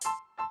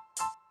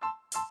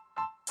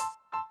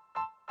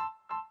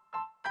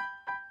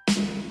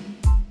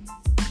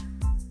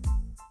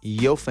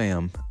Yo,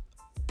 fam.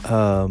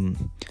 I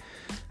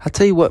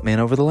tell you what, man,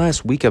 over the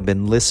last week, I've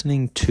been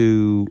listening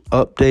to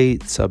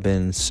updates. I've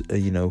been,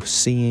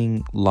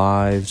 seeing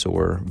lives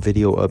or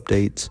video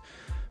updates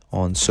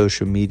on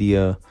social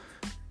media,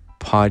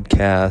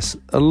 podcasts,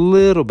 a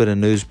little bit of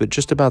news, but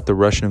just about the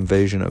Russian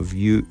invasion of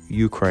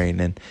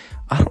Ukraine. And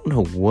I don't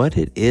know what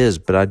it is,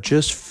 but I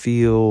just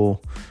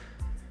feel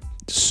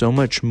so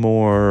much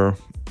more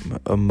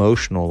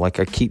emotional. Like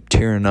I keep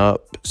tearing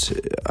up.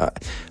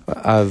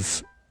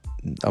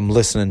 I'm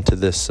listening to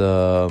this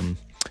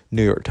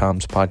New York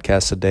Times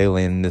podcast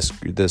daily, and this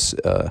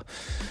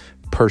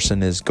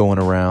person is going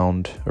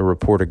around, a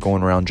reporter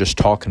going around just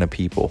talking to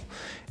people,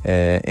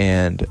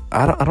 and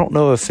I don't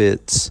know if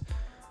it's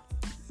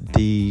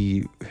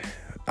the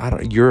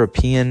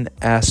European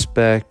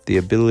aspect, the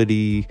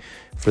ability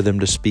for them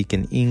to speak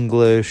in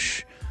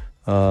English,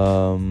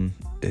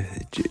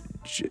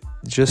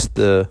 just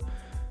the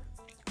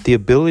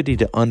ability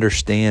to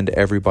understand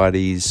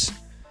everybody's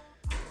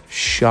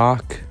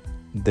shock.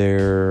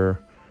 They're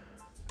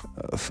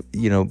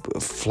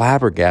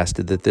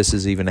flabbergasted that this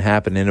is even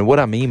happening. And what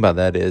I mean by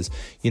that is,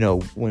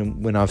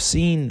 when I've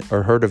seen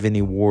or heard of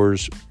any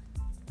wars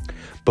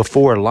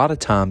before, a lot of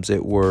times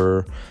it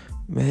were,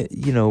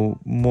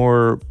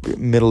 more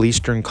Middle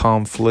Eastern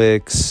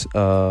conflicts.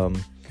 I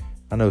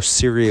know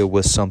Syria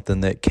was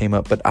something that came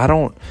up, but I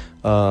don't,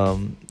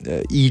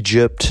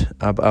 Egypt,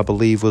 I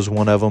believe was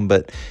one of them,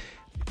 but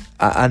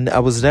I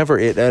was never,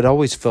 it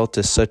always felt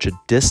to such a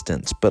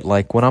distance. But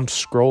like when I'm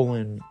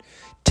scrolling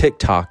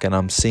TikTok and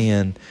I'm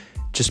seeing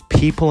just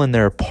people in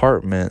their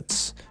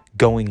apartments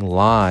going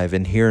live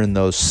and hearing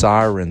those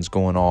sirens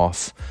going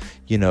off,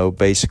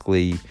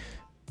 basically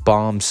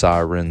bomb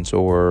sirens,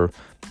 or,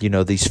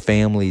 these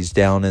families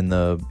down in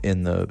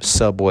the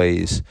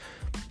subways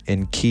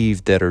in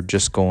Kyiv that are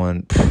just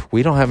going,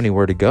 we don't have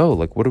anywhere to go.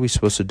 Like, what are we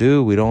supposed to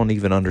do? We don't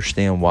even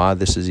understand why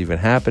this is even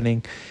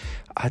happening.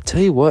 I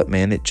tell you what,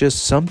 man, it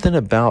just something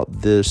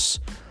about this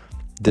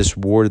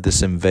war,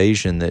 this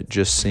invasion that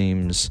just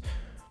seems,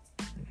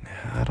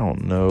 I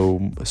don't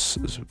know,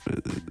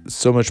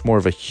 so much more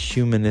of a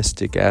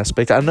humanistic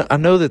aspect. I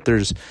know that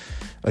there's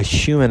a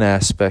human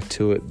aspect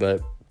to it,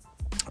 but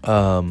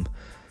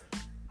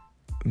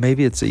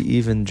maybe it's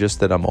even just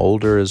that I'm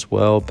older as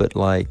well. But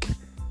like,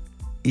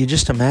 you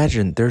just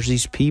imagine there's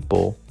these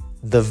people,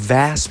 the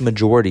vast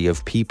majority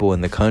of people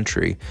in the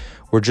country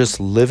were just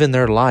living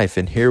their life.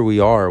 And here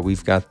we are,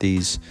 we've got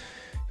these,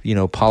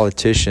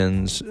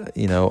 politicians,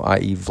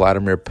 i.e.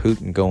 Vladimir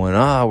Putin going,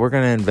 we're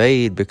going to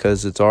invade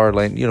because it's our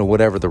land,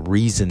 whatever the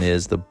reason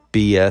is, the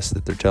BS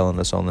that they're telling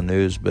us on the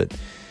news. But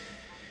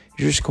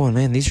you're just going,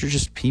 man, these are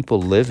just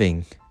people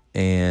living.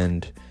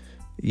 And,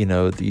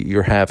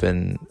 you're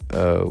having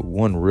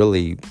one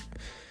really,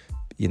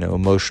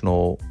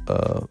 emotional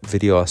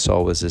video I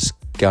saw was this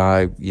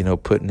guy,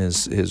 putting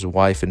his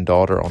wife and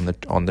daughter on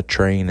the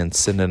train and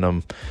sending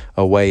them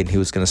away, and he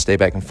was going to stay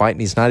back and fight, and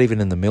he's not even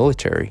in the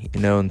military,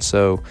 and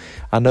so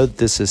I know that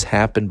this has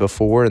happened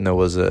before, and there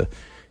was an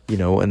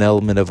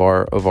element of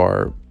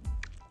our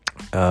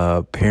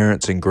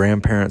parents and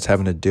grandparents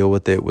having to deal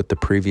with it with the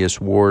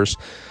previous wars.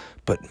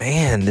 But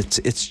man,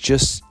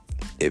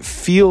 it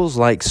feels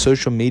like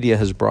social media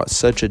has brought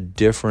such a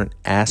different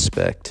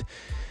aspect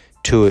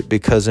to it,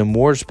 because in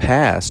wars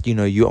past,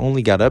 you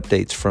only got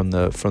updates from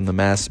the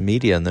mass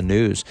media and the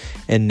news,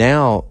 and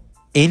now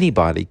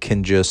anybody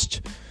can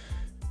just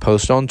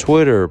post on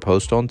Twitter,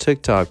 post on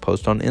TikTok,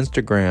 post on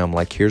Instagram,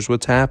 like, here's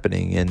what's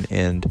happening,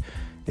 and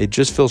it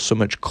just feels so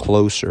much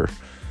closer.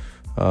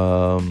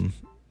 I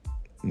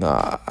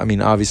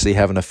mean, obviously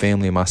having a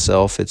family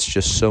myself, it's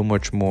just so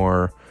much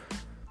more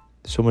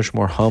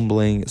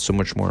humbling, so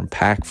much more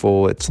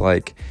impactful. It's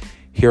like,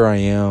 here I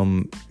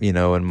am,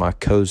 in my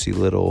cozy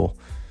little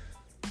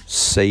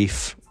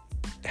safe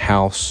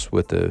house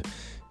with a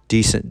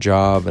decent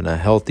job and a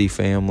healthy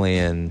family,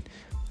 and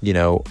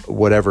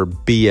whatever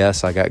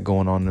BS I got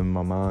going on in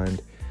my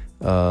mind,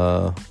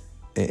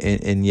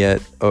 and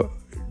yet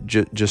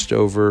just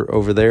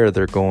over there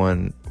they're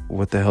going,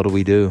 what the hell do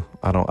we do?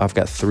 I've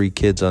got 3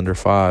 kids under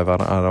 5. I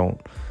don't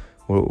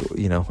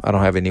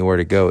have anywhere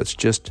to go. It's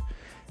just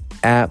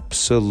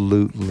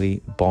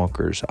absolutely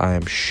bonkers. I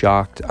am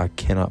shocked. I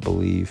cannot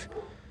believe.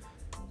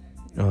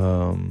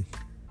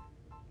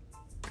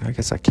 I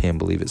guess I can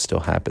believe it still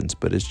happens,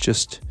 but it's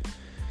just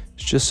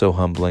so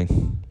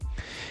humbling.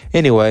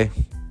 Anyway,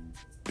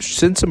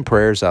 send some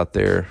prayers out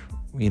there,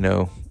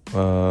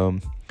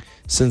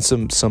 send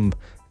some,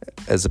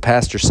 as the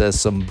pastor says,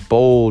 some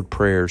bold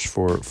prayers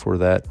for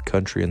that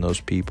country and those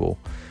people,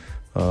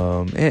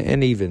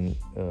 and even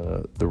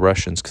the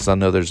Russians, because I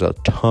know there's a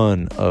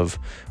ton of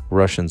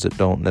Russians that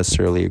don't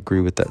necessarily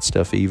agree with that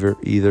stuff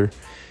either.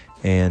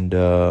 And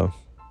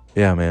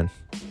yeah, man,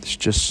 it's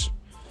just,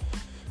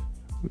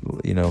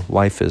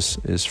 life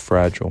is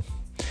fragile.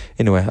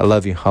 Anyway, I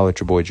love you. Holla at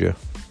your boy, Joe.